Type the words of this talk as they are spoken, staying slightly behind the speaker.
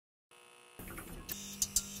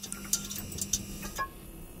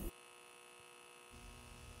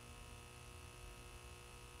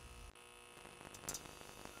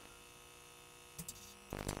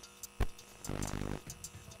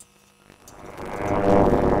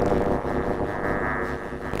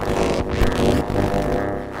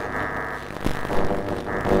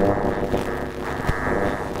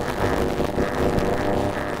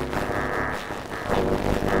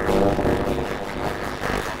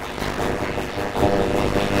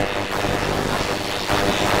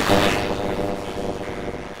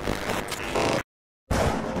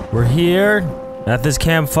We're here at this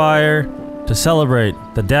campfire to celebrate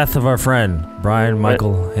the death of our friend, Brian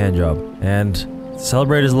Michael Handjob. And to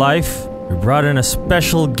celebrate his life, we brought in a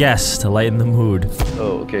special guest to lighten the mood.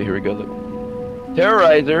 Oh, okay, here we go. Look.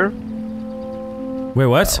 Terrorizer. Wait,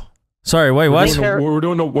 what? Sorry, wait, what? We're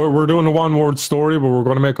doing the one-word story, but we're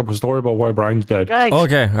going to make up a story about why Brian's dead. Guys,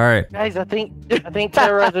 Okay, alright. guys, I think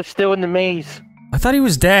Terrorizer's still in the maze. I thought he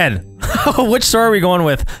was dead. Which story are we going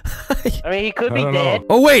with? I mean, he could be dead.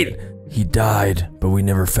 Oh, wait! He died, but we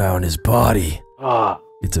never found his body. Ah,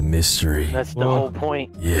 It's a mystery. that's the whole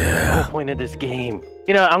point. The Yeah. whole point of this game.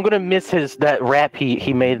 You know, I'm gonna miss that rap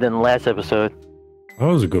he made in the last episode. That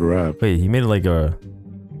was a good rap. Wait, he made like a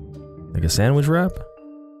sandwich wrap?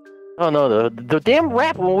 Oh no, the damn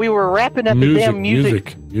rap when we were rapping at the damn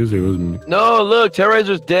music. Music wasn't. No, look,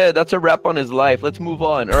 Terrorizer's dead. That's a wrap on his life. Let's move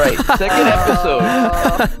on. All right, second episode.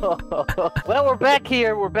 Well, we're back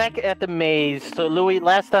here. We're back at the maze. So, Louis,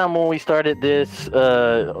 last time when we started this,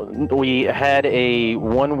 we had a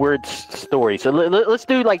one-word story. So let's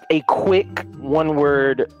do like a quick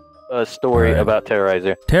one-word story about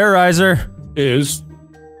Terrorizer. Terrorizer! Is.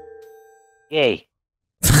 Yay.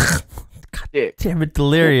 Dick. Damn it,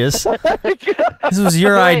 Delirious. This was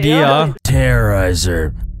your idea.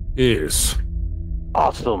 Terrorizer. Is.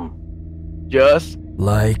 Awesome. Just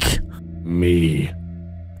Like Me.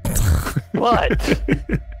 What?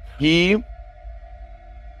 he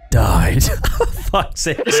died. Fuck's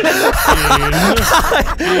sake. In. Keep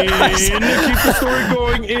the story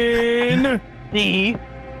going in. The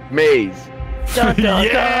maze. dun, dun,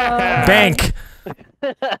 Yeah. Bank.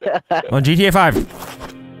 On GTA 5.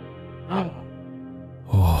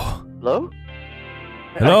 Oh. Hello?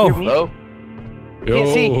 Hello. Hear me? Hello. Can't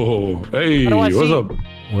see. Yo. Hey, How do I what's see? up?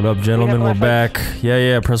 What up, gentlemen? We're back.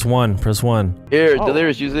 Yeah, press 1. Press 1. Here, Oh.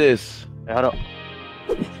 Delirious, use this. I don't.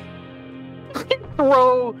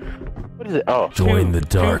 Throw. What is it? Oh. Join the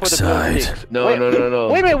dark for the side. sticks. No, Wait, no.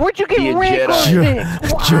 Wait a minute, where'd you get Be a red glow Jedi.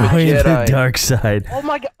 sticks? Why? Join the Jedi. dark side. Oh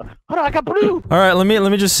my god. Hold on, I got blue. All right, let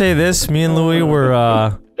me just say this. Me and Louis were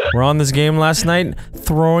on this game last night,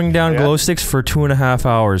 throwing down glow sticks for 2.5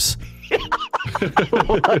 hours.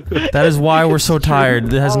 That is why we're so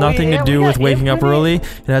tired. It has nothing to do with waking up early.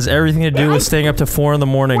 It has everything to do with staying up to 4 in the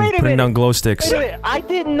morning, Wait a putting down minute. glow sticks. Wait a minute, I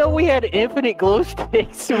didn't know we had infinite glow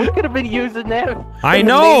sticks. We could have been using that. I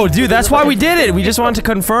know, dude. That's why we did it. We just wanted to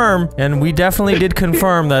confirm, and we definitely did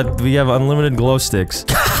confirm that we have unlimited glow sticks.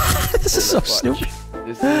 This is so stupid.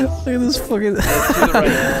 This is Look at this fucking. to the right.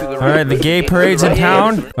 To the All right, the gay parade's in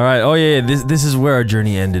town. All right. Oh yeah, this is where our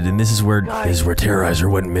journey ended, and this is where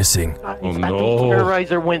Terrorizer went missing. Oh I think no.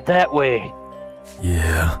 Terrorizer went that way.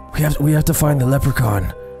 Yeah, we have to find the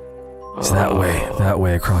leprechaun. It's that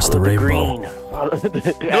way across the rainbow. Green.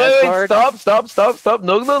 Wait, stop.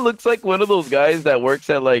 Nogla looks like one of those guys that works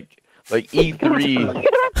at like E3.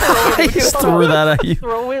 I just threw that at you.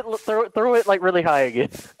 Throw it like really high again.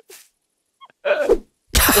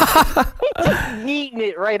 Eating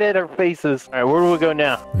it right at our faces. All right, where do we go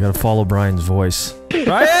now? We gotta follow Brian's voice.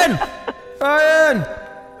 Brian! Brian!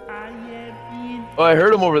 Oh, I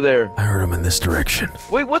heard him over there. I heard him in this direction.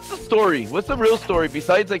 Wait, what's the story? What's the real story?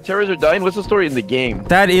 Besides like Terrorizer dying, what's the story in the game?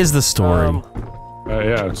 That is the story.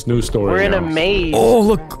 Yeah, it's new story. We're in a now. maze. Oh,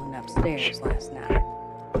 look. Went upstairs last night.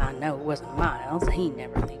 I know it wasn't Miles. He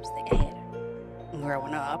never leaves the attic.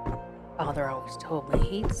 Growing up, Father always told me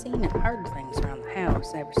he'd seen and heard things around the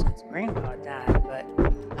house ever since Grandpa died, but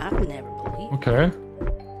I've never believed. Okay.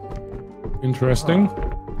 Interesting.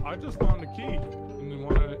 I just found the key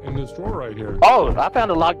in this drawer right here. Oh, I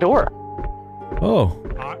found a locked door. Oh.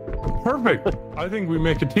 Perfect. I think we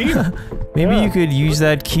make a team. Maybe you could use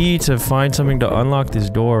that key to find something to unlock this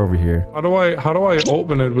door over here. How do I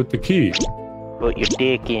open it with the key? Put your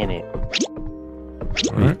dick in it.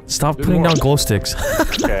 Alright. Stop Didn't putting down work. glow sticks.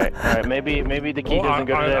 Okay. All right. Maybe the key doesn't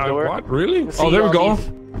go to that door. What? Really? See Oh, there we all go.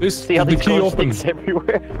 these- This See how the these key glow open. sticks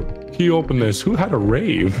everywhere. Key open this. Who had a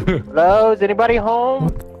rave? Hello, is anybody home?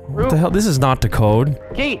 What the hell? This is not the code.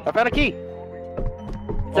 Key. I found a key.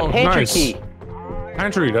 It's a Oh, pantry nice. key.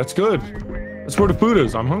 Pantry. That's good. That's where the food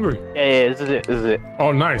is. I'm hungry. Yeah, this is it.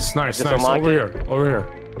 Oh, nice. Just Over unlocked here. Over here.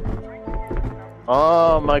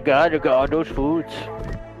 Oh my god, look at all those foods.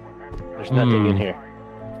 There's nothing in here.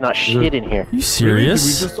 Not shit in here. You Really?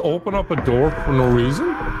 serious? Did we just open up a door for no reason?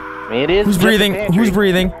 I mean, it is Who's just a breathing? pantry. Who's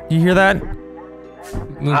breathing? You hear that?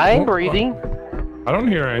 I'm breathing. I don't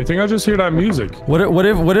hear anything. I just hear that music. What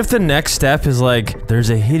if the next step is like there's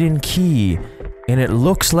a hidden key and it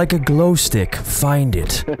looks like a glow stick. Find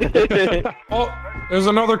it. Oh, there's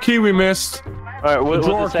another key we missed. All right, The what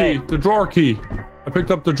drawer does it say? key. The drawer key. I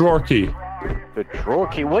picked up the drawer key. The Drawer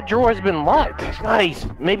key? What drawer has been locked? Guys,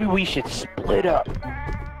 maybe we should split up.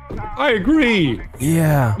 I agree.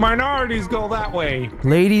 Yeah. Minorities go that way.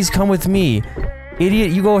 Ladies, come with me.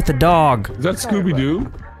 Idiot, you go with the dog. Is that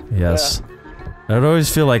Scooby-Doo? Yes. I would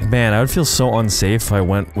always feel like, man, I would feel so unsafe if I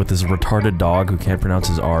went with this retarded dog who can't pronounce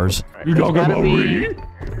his R's. You talking about me?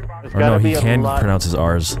 Or no, he can pronounce his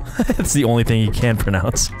R's. It's the only thing he can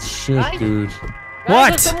pronounce. Shit, dude.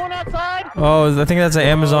 What? Someone outside? Oh, I think that's an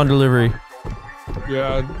Amazon delivery.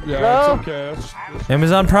 Yeah, Hello? it's okay. That's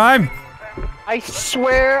Amazon Prime? I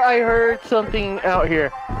swear I heard something out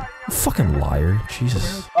here. You fucking liar.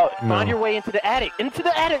 Jesus. Oh, find your way into the attic. Into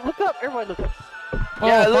the attic. Look up. Everybody look up.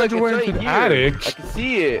 Yeah, look, find it's your way right into the here. attic. I can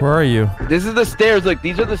see it. Where are you? This is the stairs. Look,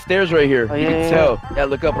 these are the stairs right here. Oh, You yeah, can yeah, tell. Yeah,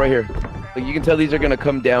 look up right here. Like, you can tell these are gonna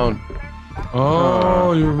come down.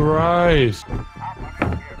 Oh, you're right.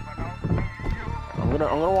 I'm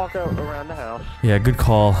gonna walk out around the house. Yeah, good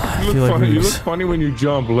call. I You feel look like funny. we You look funny when you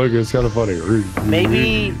jump. Look, it's kind of funny.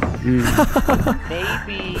 Maybe.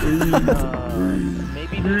 maybe.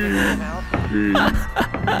 Maybe in the house.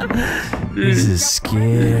 This is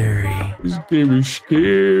scary. This game is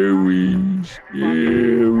scary.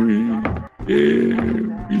 Scary.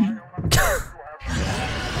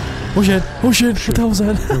 Oh shit! Oh shit! What the hell was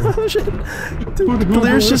that? Oh shit! Did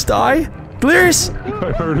Delirious just die? Delirious!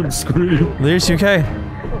 I heard him scream. Delirious, you okay?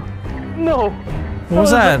 No. What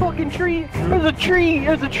was that? There's a fucking tree. There's a tree.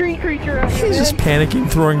 There's a tree creature out here. He's just man. panicking,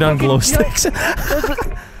 throwing down glow sticks.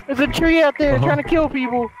 There's a tree out there trying to kill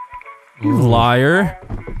people. You liar!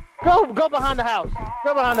 Go behind the house.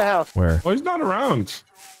 Go behind the house. Where? Oh, he's not around.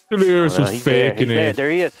 Delirious was He's there. faking He's there. it.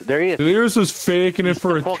 There he is. There he is. Delirious was faking it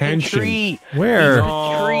for Fucking attention. tree. Where?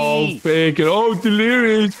 Oh, tree. faking. Oh,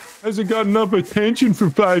 Delirious hasn't got enough attention for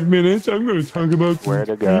 5 minutes. I'm going to talk about Where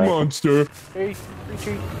the to go? monster. Hey,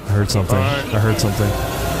 tree. I heard something. I heard something.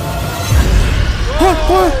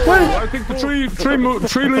 What? I think the tree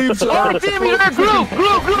leaves Oh, are... damn it! Glue!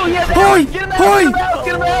 He has the Hoi! house! Get in the Hoi! house!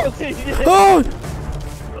 Get in the house! Get in the house! Oh!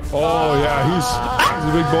 Oh, yeah, he's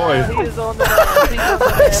a big boy. He is on the house. He's on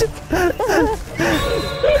the house.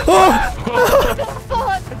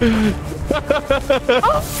 Oh!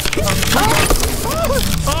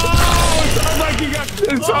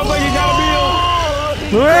 It sounds like he got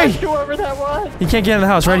a meal. Wait! Whoever that was. He can't get in the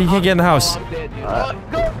house, right? He can't get in the house. I'm dead, dude.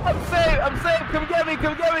 Go! I'm safe! I'm safe! Come get me!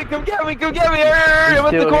 Come get me! Come get me! Come get me! Hurry! I'm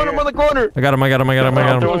at the corner! I'm on the corner! I got him, I got him, I got him, I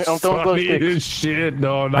got him. I'm throwing glow Funny sticks. as shit.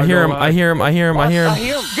 No, I hear him, I hear him, I hear him, I hear I him.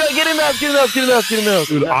 hear him. Go, get in the house! Get in the house! Get in the house! Get in the house!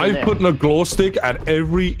 Dude, Nothing I'm there. putting a glow stick at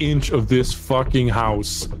every inch of this fucking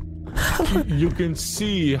house. You can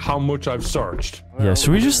see how much I've searched. Yeah,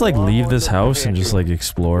 should we just like leave this house and just like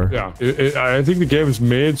explore? Yeah, I think the game is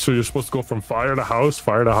made so you're supposed to go from fire to house,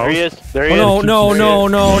 fire to house. There he is. There he is. Oh no, no,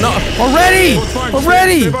 no, no, no. Already! Oh, it's fine.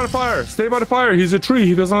 Already! Stay by the fire. Stay by the fire. He's a tree.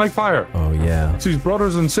 He doesn't like fire. Oh yeah. It's his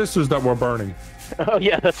brothers and sisters that were burning. Oh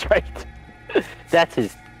yeah, that's right. That's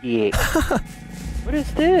his dick. What is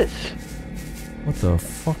this? What the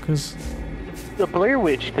fuck is... The Blair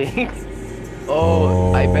Witch thing.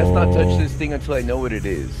 Oh, I best not touch this thing until I know what it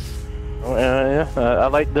is. Yeah, I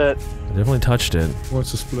like that. I definitely touched it.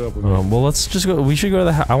 What's the split up with it? Well, let's just go. We should go to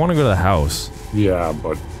the. I want to go to the house. Yeah,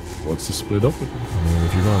 but what's the split up with it? I mean,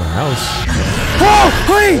 if you're going to the house. Oh!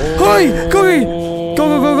 Hey! Hey! Go!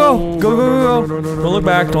 Go! Go! Go! Go! Go! Go! Go! Don't look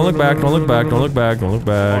back! Don't look back! Don't look back! Don't look back! Don't look Oh,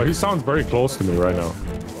 back! he sounds very close to me right now.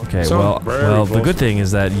 Okay. sounds very Well. The close. good thing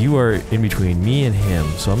is that you are in between me and him,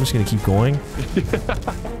 so I'm just gonna keep going.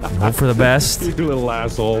 And hope for the best. You little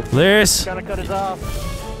asshole. Liz! Gotta cut us off.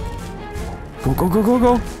 Go! Go! Go! Go!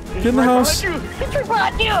 Go! Get in the house! Behind you. He's right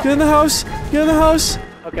behind you. Get in the house! Get in the house!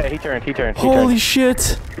 Okay, he turned. He turned. Holy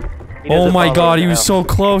shit! He Oh doesn't my follow god, us he was now. so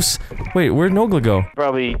close. Wait, where'd Nogla go?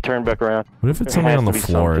 Probably turn back around. What if it's There something has on the to be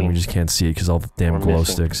floor and we something. just can't see it because all the damn We're glow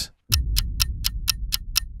missing. sticks?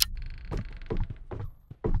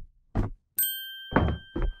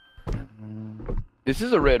 This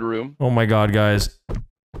is a red room. Oh my god, guys.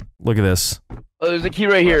 Look at this. Oh, there's a key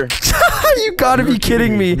right here. You gotta be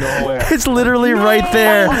kidding me. No. It's literally right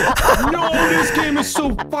there. No, this game is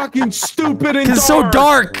so fucking stupid and It's so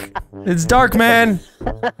dark. It's dark, man.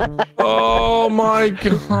 Oh my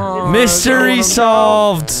god. Mystery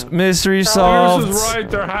solved. Mystery Yours solved. is right.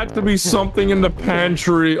 There had to be something in the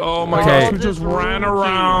pantry. Oh my Okay. gosh, we just ran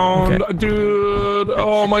around, Okay. dude.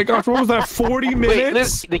 Oh my gosh, what was that? 40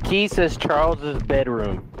 minutes? The key says Charles's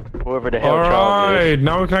bedroom. Whoever the hell All Charles right,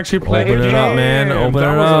 now we can actually play Open the it up, game. man. Open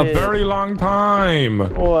that it was up. a very long time.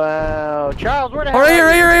 is. Wow. Charles, where the Oh, hell right here, are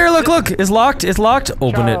right you? here, right here. Look, look. It's locked. It's locked.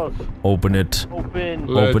 Open it. Charles. Open it. Open.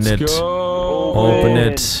 Open Let's it. go. Open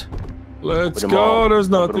it. Let's go. There's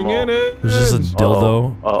nothing in it. There's just a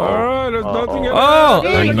dildo. Alright, there's nothing in it. Oh,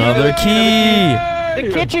 another key. The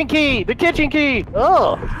kitchen key! The kitchen key!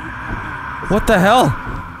 Oh! What the hell?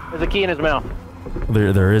 There's a key in his mouth.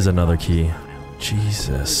 There is another key.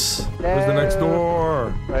 Jesus. Where's the next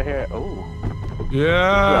door? Right here. Oh.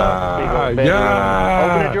 Yeah. Open the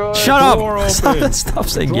Yeah. drawer. Shut up! Door Stop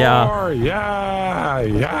saying yeah. Door. Yeah.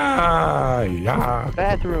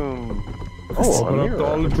 Bathroom. Open up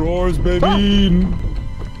all the drawers, baby.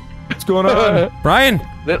 What's going on? Brian!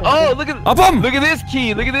 Oh, look at this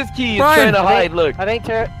key. Look at this key. It's Brian. trying to hide. Look. I think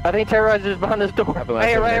Terrorizer's behind this door. Right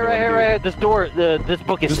here. This door. This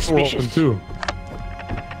book is This door suspicious. open too.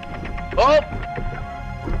 Oh!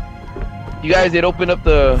 You guys, it opened up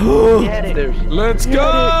the stairs. Let's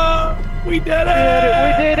go! We did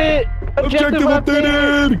it! We did it! Objective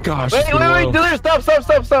updated! Gosh. Wait, Delirious, stop!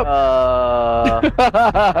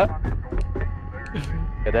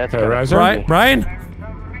 Yeah, that's Terrorizer? Brian?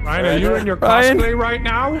 Ryan, are you in your Ryan? cosplay right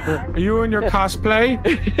now? Are you in your cosplay?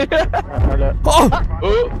 Oh!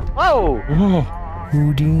 Oh! Oh,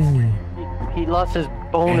 Houdini. He lost his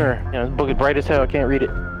boner. You know, this book is bright as hell. I can't read it.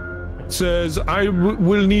 it says, I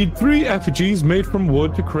will need 3 effigies made from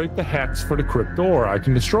wood to create the hex for the crypt door. I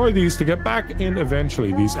can destroy these to get back in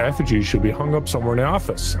eventually. These effigies should be hung up somewhere in the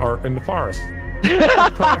office or in the forest.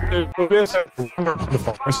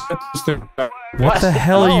 What the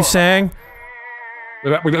hell are you saying?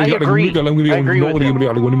 I agree with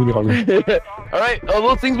Alright, all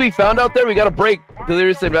those things we found out there, we gotta break.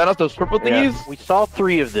 Delirious and Vanoss, those purple thingies. We saw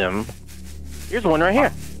 3 of them. Here's one right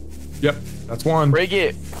here. Yep, that's one. Break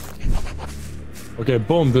it. Okay,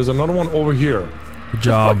 boom, there's another one over here. Good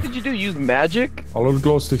job. What did you do? Use magic? All of the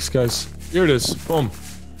glow sticks, guys. Here it is. Boom.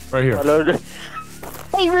 Right here. Hello.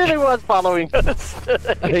 He really was following us.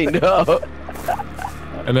 I know.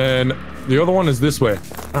 And then the other one is this way.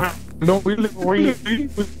 No, Where the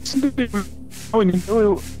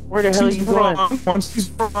hell are you going? Once he's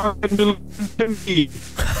wrong,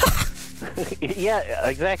 Yeah,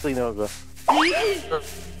 exactly, Nogla.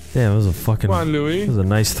 Damn, it was a fucking. Come on, Louis. It was a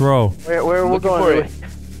nice throw. Where are we going? for it.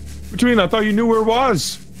 What do you mean? I thought you knew where it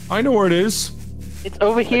was. I know where it is. It's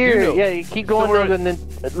over here. know. Yeah, you keep going, Somewhere- and then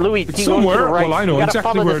Louis, It's keep going to the somewhere. right. Well, I know You gotta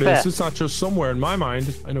exactly follow where it this is. path. It's not just somewhere in my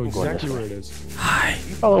mind. I know going exactly this where it is. Hi.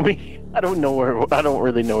 Follow me. I don't know where. I don't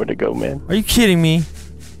really know where to go, man. Are you kidding me?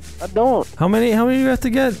 I don't. How many do you have to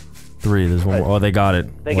get? 3. There's one more. Oh, they got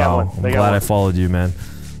it. They got Wow. one. I'm They got glad I one. followed you, man.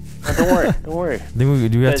 Don't worry. Don't worry. Do we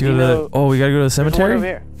have to go to the? Oh, we gotta go to the There's one cemetery. over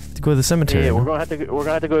here. To go to the cemetery. Yeah, we're gonna have to. We're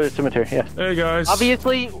gonna have to go to the cemetery. Yeah. Hey, guys.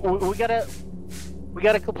 Obviously, we gotta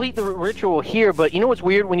complete the ritual here. But you know what's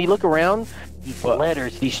weird? When you look around, these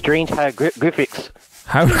letters, these strange hieroglyphics.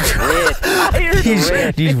 How?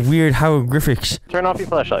 Red. these weird hieroglyphics. Turn off your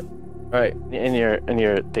flashlight. All right. In your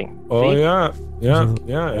thing. Oh, See? yeah. Yeah.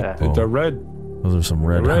 They're red. Those are some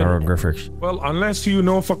red Red. hieroglyphics. Well, unless you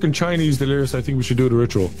know fucking Chinese, Delirious, I think we should do the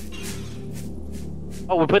ritual.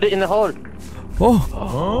 Oh, we put it in the hole. Oh.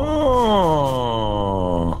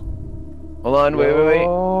 Oh. Hold on. Wait.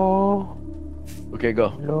 Oh. Okay, go.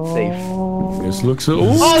 Safe. This looks so.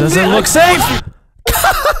 This Ooh. doesn't look safe.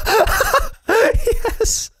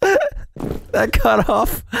 Yes. That cut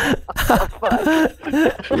off.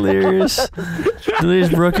 Delirious. Delirious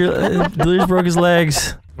broke his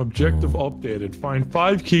legs. Objective updated. Find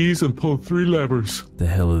 5 keys and pull 3 levers. The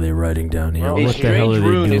hell are they writing down here? A What the hell strange are they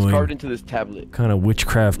rune is doing? carved into this tablet. What kind of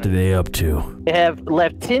witchcraft are they up to? They have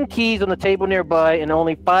left 10 keys on the table nearby, and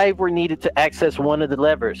only 5 were needed to access one of the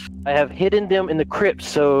levers. I have hidden them in the crypt,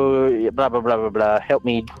 so blah blah blah blah blah. Help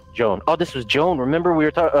me, Joan. Oh, this was Joan. Remember we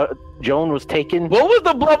were talking. Joan was taken. What was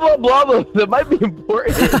the blah blah blah? That might be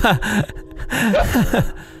important.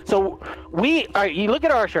 So we are. You look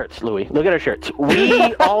at our shirts, Louis. Look at our shirts.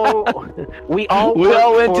 We all we all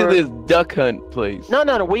went to for- this duck hunt place. No.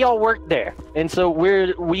 We all worked there, and so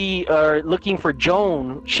we are looking for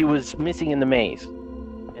Joan. She was missing in the maze,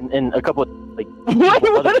 and a couple of like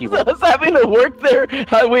other people. What is us having to work there?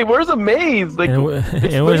 Wait, where's the maze? Like, And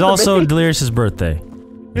it was also Delirious's birthday.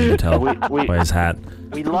 You can tell We- by his hat.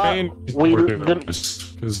 We lost.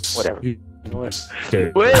 Whatever.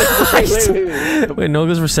 Okay. wait. Wait,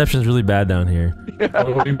 Nogla's reception is really bad down here.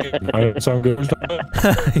 What do you mean? I don't sound good.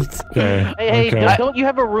 Okay. Hey, okay. don't you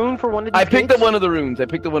have a rune for one of these? I picked kids? up one of the runes.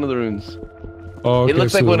 Oh, okay, It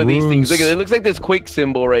looks so like one of these things. runes- Look, it looks like this Quake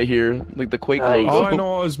symbol right here, like the Quake Nice. logo. All I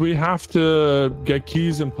know is we have to get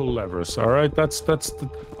keys and pull levers. All right,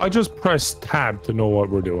 I just pressed tab to know what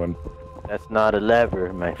we're doing. That's not a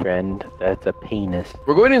lever, my friend. That's a penis.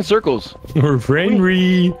 We're going in circles. We're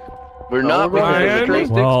friendly. We're not we're running going the glow sticks,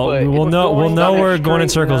 Well, but we'll know we're going in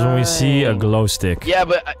straight circles when we see a line. glow stick. yeah,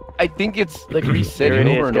 but I think it's like There resetting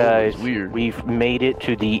it over is, and over. guys. It's weird. We've made it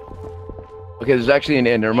to the. Okay, there's actually an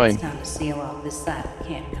end. Never mind. It's time to seal off this side of the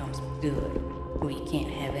catacombs for good. We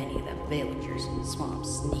can't have any of the villagers in the swamp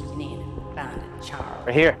sneaking in and finding Charles.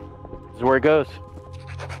 Right here. This is where it goes.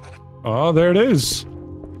 Oh, there it is.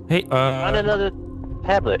 Hey, Find another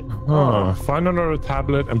tablet. Find another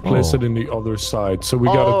tablet and place Oh. it in the other side. So we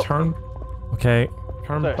gotta turn okay.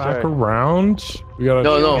 back sorry. around. We gotta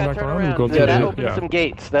No, no. turn Gotta back turn around and around. go to Yeah, That the opens some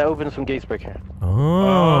gates. That opens some gates back here.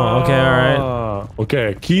 Oh, okay, all right.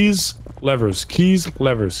 Okay, keys, levers, keys,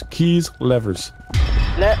 levers, keys, levers.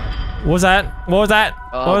 Let. What was that? What was that?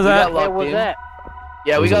 What was we that? got locked What was in. that?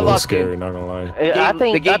 Yeah, we It was a got little locked scary, in. not gonna lie. I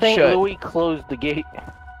think the gate shut. Louis closed the gate.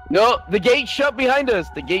 No, the gate shut behind us.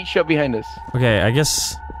 The gate shut behind us. Okay, I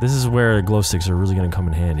guess this is where glow sticks are really gonna come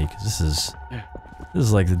in handy, because this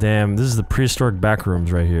is like this is the prehistoric back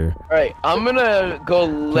rooms right here. All right, I'm gonna go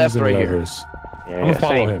left Keys and right here. levers. Yeah, I'm gonna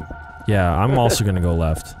follow same. him. Yeah, I'm also gonna go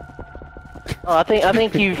left. Oh, I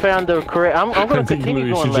think you found the correct. I'm I gonna think continue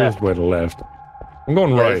Louis going should left. just wait left. I'm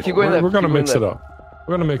going Yeah, right. keep going left, We're gonna keep going mix it left. up.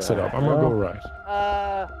 We're gonna mix it up. I'm gonna go right.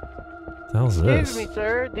 What the hell's Excuse this? me,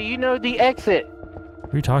 sir. Do you know the exit?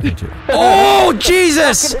 Who are you talking to? Oh,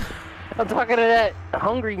 Jesus! I'm talking to that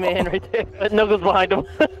hungry man right there. Nuggles behind him.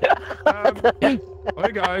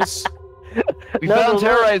 Hey guys. We No, found no,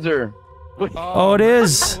 no. Terrorizer. Oh, it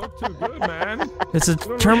is. Look too good, man. It's a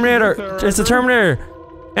Terminator. It's a Terminator.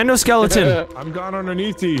 Endoskeleton. I'm gone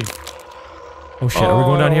underneath you. Oh shit, are we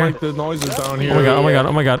going down I here? like the noises down here. Oh my god, oh my god,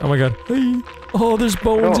 oh my god, oh my god. Hey. Oh, there's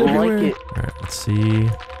bones don't like everywhere. it. Alright, let's see.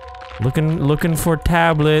 Looking for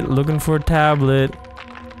tablet, looking for tablet.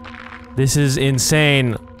 This is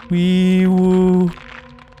insane. Wee woo.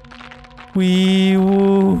 Wee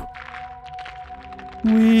woo.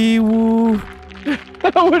 Wee woo.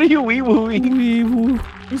 What are you wee wooing? Wee woo.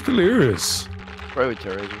 It's delirious. Probably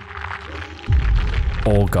Terrorizer.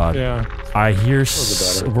 Oh god. Yeah. I hear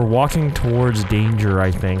better. we're walking towards danger, I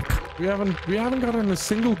think. We haven't gotten a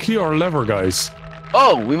single key or lever, guys.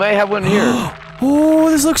 Oh, we might have one here. Oh,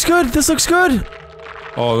 this looks good. This looks good.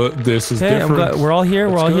 Oh, this is Okay, different. I'm glad we're all here.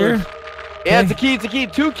 We're That's all good. here. Yeah, it's a key. It's a key.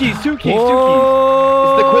 Two keys. Two keys. Two keys.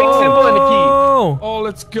 Whoa! It's the Quake symbol and the key. Oh,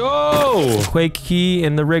 let's go! Quake key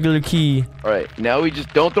and the regular key. All right, now we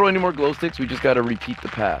just don't throw any more glow sticks. We just gotta repeat the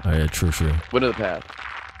path. Oh yeah, true, true. What is the path?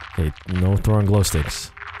 Hey, no throwing glow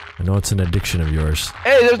sticks. I know it's an addiction of yours.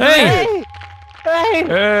 Hey, there's the Hey! Hey!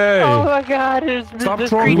 Hey! Oh my god, Stop there's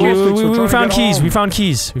throwing creatures. glow sticks. We're We trying to found get keys. home. We found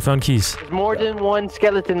keys. We found keys. There's more than one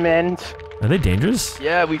skeleton man. Are they dangerous?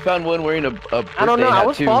 Yeah, we found one wearing a I don't know, I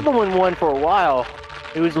was too. following one for a while.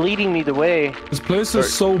 It was leading me the way. This place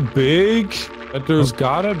is so big that there's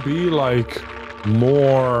gotta be like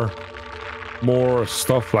more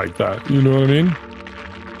stuff like that. You know what I mean?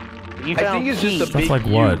 You I found think it's just keys. a Stuff big like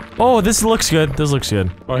U. what? Oh, this looks good. This looks good.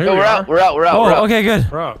 Oh, here No, we we're are. out. We're out. We're out. Oh, we're out. okay,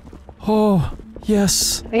 good. We're out. Oh,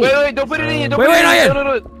 yes. Hey. Wait, don't put it in yet. Don't Wait, put wait, it not in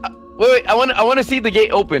yet. yet. No. Wait, I want to see the gate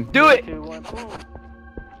open. Do it. 2, 1, boom.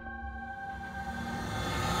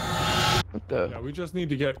 What the? Yeah, we just need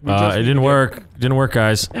to get. It didn't work. Didn't work,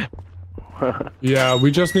 guys. Yeah, we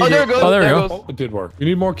just need. Oh, to there it goes. Oh, there we go. Oh, it did work. We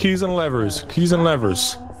need more keys and levers. Keys and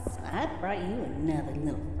levers. I brought you another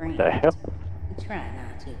little friend. The hell? Try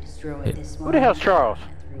not to destroy this one. Who the hell's Charles?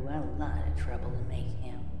 Through a lot of trouble to make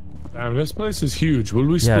him. Damn, this place is huge. Will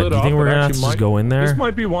we Yeah, split do you up? think we're It gonna have to actually just might- go in there? This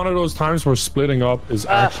might be one of those times where splitting up is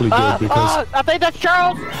actually good because. I think that's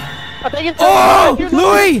Charles! I think it's Oh, Charles!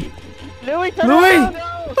 Louis! Louis! Turn Louis! around,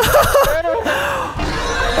 no! Turn around.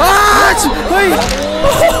 Ah! Wait!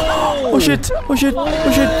 Oh shit! Oh shit! Oh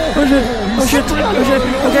shit! Oh shit! Oh shit! Oh shit!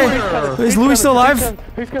 Okay, is Louis still alive?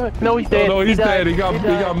 He's coming. No, he's dead. Oh no, he's died. dead. He got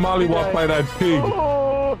died. mollywopped by that pig.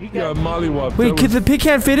 Oh, He got mollywopped. Wait, That the pig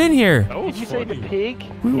can't fit in here. Did you say the pig?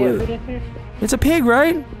 Wait, Yeah, wait. fit in here? It's a pig,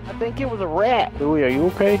 right? I think it was a rat. Louis, are you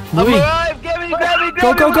okay? I'm Louis, alive. Grab me. Grab me.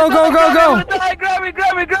 Go, Grab go, me. go, go, go, go. Grab me.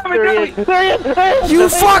 Grab me. Grab me. There he Grab is. me. There he is. There he is. you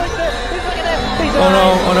He's fuck! looking at him. He's Oh no!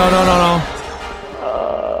 Oh no! No! No! No!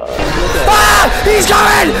 Ah! He's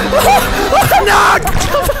coming!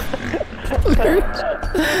 No!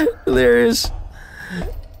 Hilarious.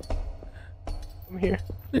 I'm here.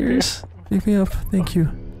 Hilarious. Pick me up. Thank you.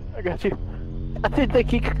 I got you. I didn't think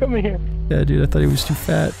he could come in here. Yeah, dude. I thought he was too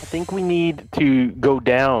fat. I think we need to go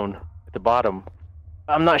down at the bottom.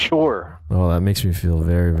 I'm not sure. Oh, that makes me feel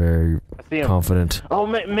very, very I see him. confident. Oh,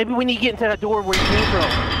 maybe we need to get into that door where he came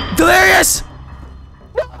from. Delirious!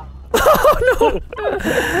 Oh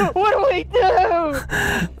What do we do? no!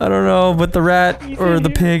 I don't know, but the rat or the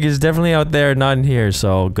pig is definitely out there, not in here.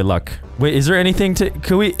 So good luck. Wait, is there anything to-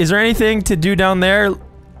 is there anything to do down there,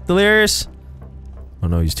 Delirious? Oh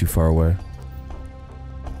no, he's too far away.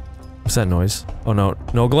 What's that noise? Oh no,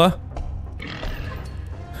 Nogla?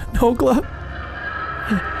 Nogla?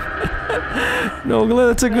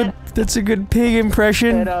 Nogla, that's a good pig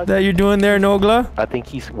impression that you're doing there, Nogla. I think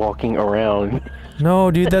he's walking around.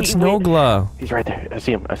 No, dude, that's Nogla. He's right there. I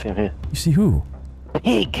see him here. You see who?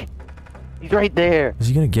 Pig! He's right there. Is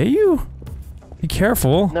he gonna get you? Be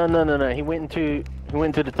careful. No. He went into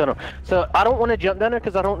the tunnel. So I don't want to jump down there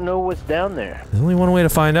because I don't know what's down there. There's only one way to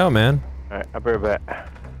find out, man. Alright, I'll be right back.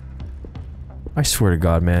 I swear to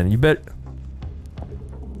God, man. You bet.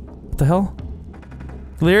 What the hell?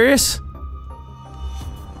 Delirious?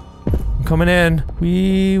 I'm coming in.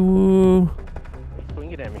 Wee woo.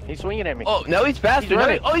 He's swinging at me. Oh, now he's faster. He's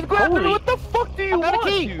running. Oh, he's grabbing. Holy. What the fuck do you want?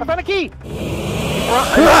 I found a key.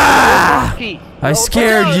 Ah! I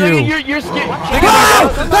scared you. You're scared. Go!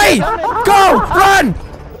 Hey! Go! Run!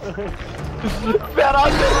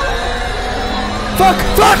 Fuck!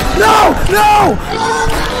 Fuck! No! No!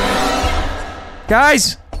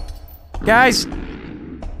 Guys! Guys!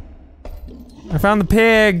 I found the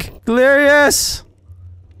pig. Delirious!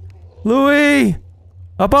 Louis!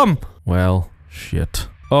 Up 'em! Well, shit.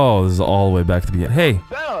 Oh, this is all the way back to the beginning. Hey!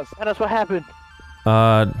 That's what happened.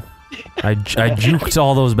 I juked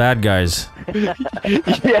all those bad guys.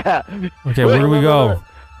 Yeah. Okay, where do we go?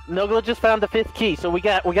 Nogla just found the 5th key, so we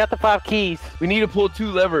got the 5 keys. We need to pull 2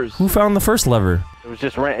 levers. Who found the first lever? It was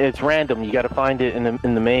just it's random. You got to find it in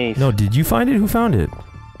the maze. No, did you find it? Who found it?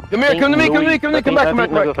 Come here, come to me, come back.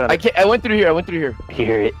 I went through here. I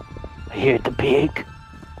hear it. I hear the pig.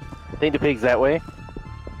 I think the pig's that way.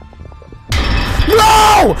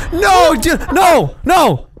 No! No! No!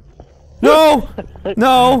 No! No!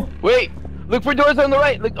 No! Wait! Look for doors on the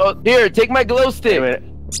right. Look. Oh, here, take my glow stick. Wait a minute.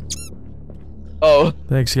 Oh.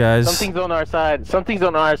 Thanks, guys. Something's on our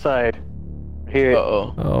side. Here.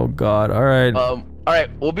 Uh-oh. Oh God! All right. All right.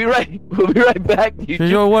 We'll be right back.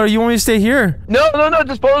 What? You want me to stay here? No.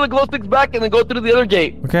 Just follow the glow sticks back and then go through the other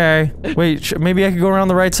gate. Okay. Wait. Maybe I could go around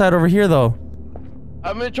the right side over here, though.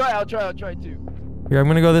 I'm gonna try. I'll try too. Here, I'm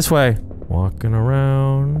gonna go this way. Walking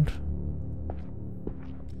around.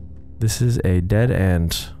 This is a dead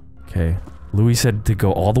end. Okay. Louis said to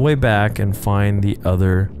go all the way back and find the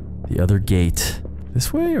other gate.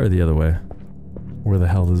 This way or the other way? Where the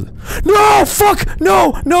hell is it? No! Fuck!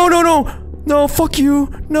 No! No! No! Fuck you!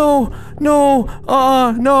 No! No!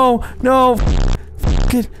 No!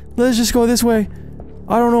 Fuck it. Let's just go this way.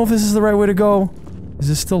 I don't know if this is the right way to go. Is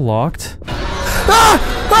this still locked? Ah!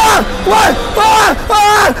 Ah! What? Ah!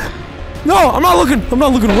 Ah! No! I'm not looking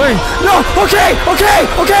away! No! Okay!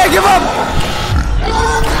 Give up!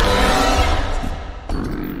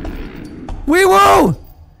 Wee woo!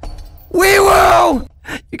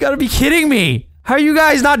 You gotta be kidding me! How are you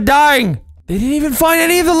guys not dying? They didn't even find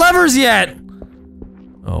any of the levers yet!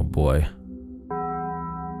 Oh boy.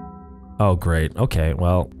 Oh great, okay,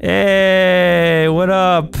 well. Hey, what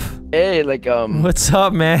up? Hey, like, What's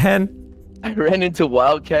up, man? I ran into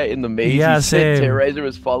Wildcat in the maze. Yeah, he said same. Terrorizer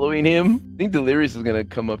was following him. I think Delirious is gonna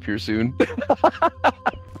come up here soon.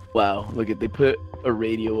 Wow, look at, they put a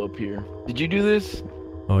radio up here. Did you do this?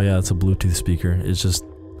 Oh yeah, it's a Bluetooth speaker. It's just...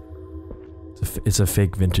 It's a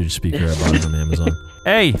fake vintage speaker I bought from Amazon.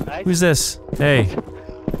 Hey! Who's this? Hey.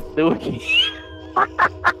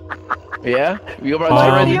 Yeah? You brought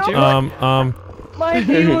the radio too? My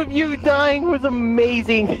view of you dying was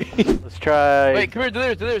amazing. Let's try... Wait, come here,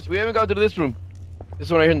 Delirious. We haven't gone to this room.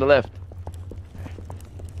 This one right here on the left.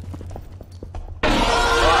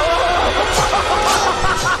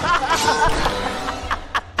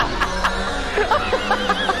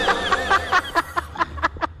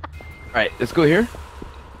 Alright, let's go here.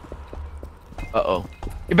 Uh-oh.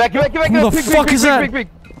 Get back! Who the fuck is that? Pig!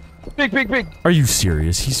 Are you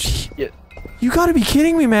serious? Yeah. You gotta be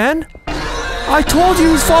kidding me, man! I told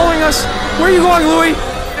you he's following us! Where are you going, Louis?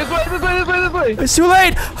 This way! It's too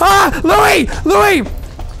late! Ah! Louis!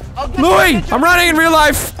 I'm running in real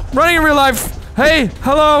life! Hey!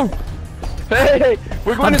 Hello! Hey!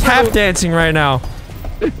 We're going I'm tap dancing right now.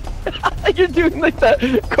 You're doing like that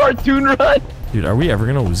cartoon run. Dude, are we ever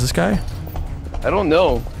gonna lose this guy? I don't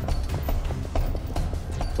know.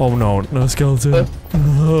 Oh no, no skeleton.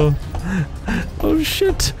 Oh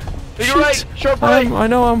shit. You're right, sharp right. I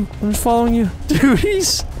know, I'm just following you. Dude,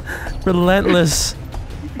 he's relentless.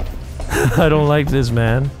 I don't like this,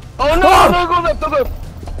 man. Oh no, Oh! no, go left.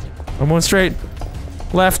 I'm going straight.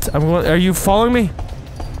 Left. Are you following me?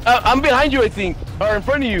 I'm behind you, I think. Or in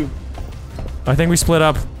front of you. I think we split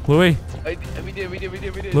up. Louis? We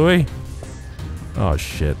did. Louis? Oh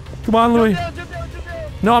shit. Come on, Louis. Jump down.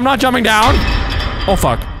 No, I'm not jumping down. Oh,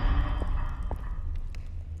 fuck.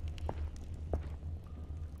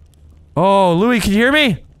 Oh, Louis, can you hear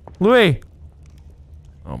me? Louis.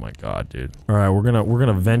 Oh my god, dude. Alright, we're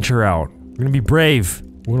gonna venture out. We're gonna be brave.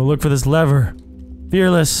 We're gonna look for this lever.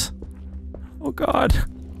 Fearless. Oh god.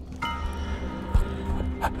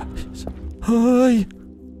 Hi.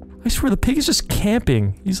 I swear the pig is just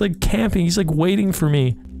camping. He's like camping. He's like waiting for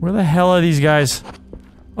me. Where the hell are these guys?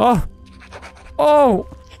 Oh. Oh.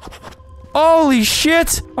 Holy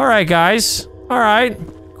shit. Alright, guys. Alright.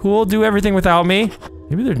 Cool. Do everything without me.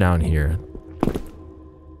 Maybe they're down here.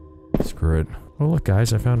 Screw it. Oh look,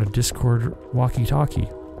 guys. I found a Discord walkie-talkie.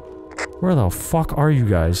 Where the fuck are you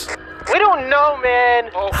guys? We don't know, man.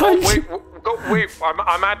 Oh, wait. Wait.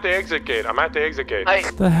 I'm at the exit gate. I'm at the exit gate.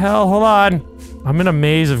 The hell? Hold on. I'm in a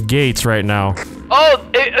maze of gates right now. Oh,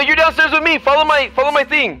 you're downstairs with me. Follow my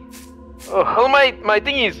thing. Follow my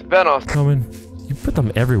thingies, Vanos. Coming. You put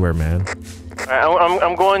them everywhere, man.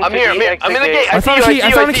 I'm going. I'm here. I'm in the gate. I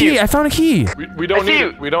found a key. We don't need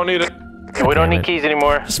it. We don't need it. Yeah, we don't need keys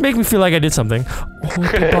anymore. Just make me feel like I did something. Oh,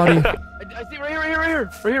 dead body. I see right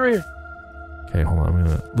here. Okay, hold on. I'm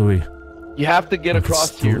gonna Louis. You have to get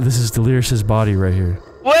across here. This is Delirious's body right here.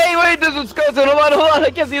 Wait, this is Wisconsin. Hold on. I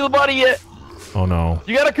can't see the body yet. Oh no.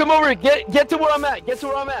 You gotta come over. Get to where I'm at.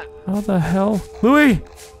 How the hell? Louis!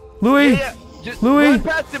 Yeah. Just Louis!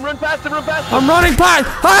 run past him. I'm running past.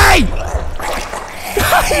 Hey!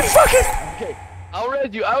 You fucking. Okay. I'll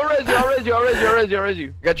res you.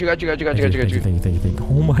 Got you. Thank you.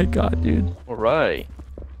 Oh my god, dude. Alright.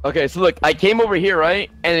 Okay, so look, I came over here, right?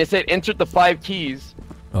 And it said insert the 5 keys.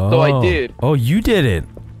 So I did. Oh, you did it.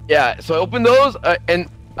 Yeah, so I opened those and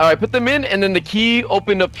I put them in, and then the key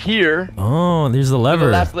opened up here. Oh, there's the lever.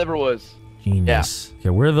 The last lever was. Genius. Yeah. Okay,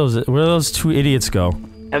 where do those 2 idiots go?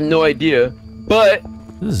 I have no idea. But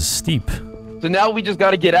This is steep. so now we just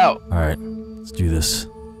gotta get out. Alright, let's do this.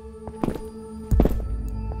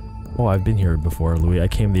 Oh, I've been here before, Louis. I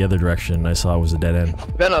came the other direction and I saw it was a dead end.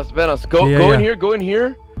 Vanos, go in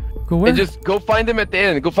here. Go where? And just go find them at the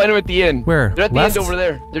end. Where? They're at the end over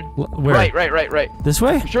there. They're where? Right. This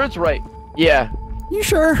way? I'm sure it's right. Yeah. You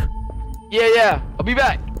sure? Yeah. I'll be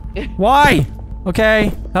back. Why?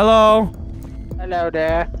 Okay. Hello. Hello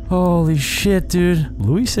there. Holy shit, dude.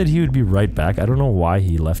 Louis said he would be right back. I don't know why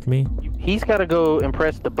he left me. He's got to go and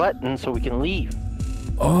press the button so we can leave.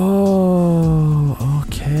 Oh,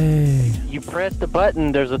 okay. You press the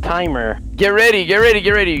button, there's a timer. Get ready.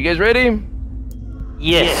 You guys ready?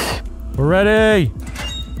 Yes. We're ready.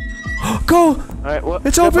 Go! All right, well,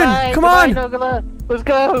 It's open! Come on! Nogla. Let's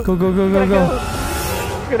go! Go.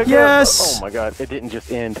 Gotta Yes! go. Oh my god, it didn't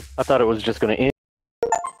just end. I thought it was just gonna end.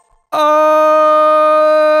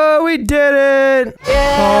 Oh, we did it!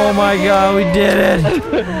 Yeah, Oh my god, we did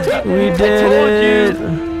it! We did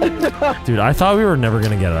it! Dude, I thought we were never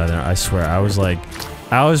gonna get out of there. I swear, I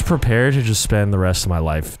was prepared to just spend the rest of my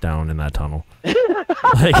life down in that tunnel.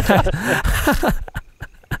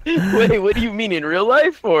 Wait, what do you mean, in real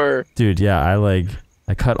life, or? Dude, yeah,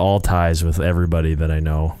 I cut all ties with everybody that I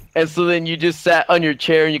know. And so then you just sat on your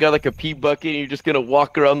chair and you got like a pee bucket and you're just gonna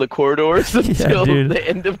walk around the corridors until the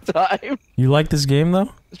end of time. You like this game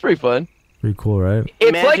though? It's pretty fun. Pretty cool, right?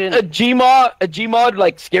 It's like a Gmod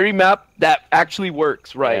like scary map that actually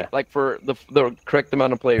works, right? Yeah. Like for the correct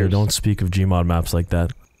amount of players. Hey, don't speak of Gmod maps like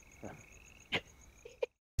that.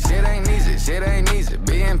 Shit ain't easy,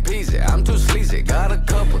 being peasy. I'm too sleazy. Got a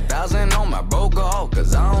couple thousand on my broke off,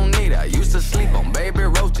 cause I don't need it. I used to sleep on baby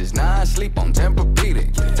roaches, now I sleep on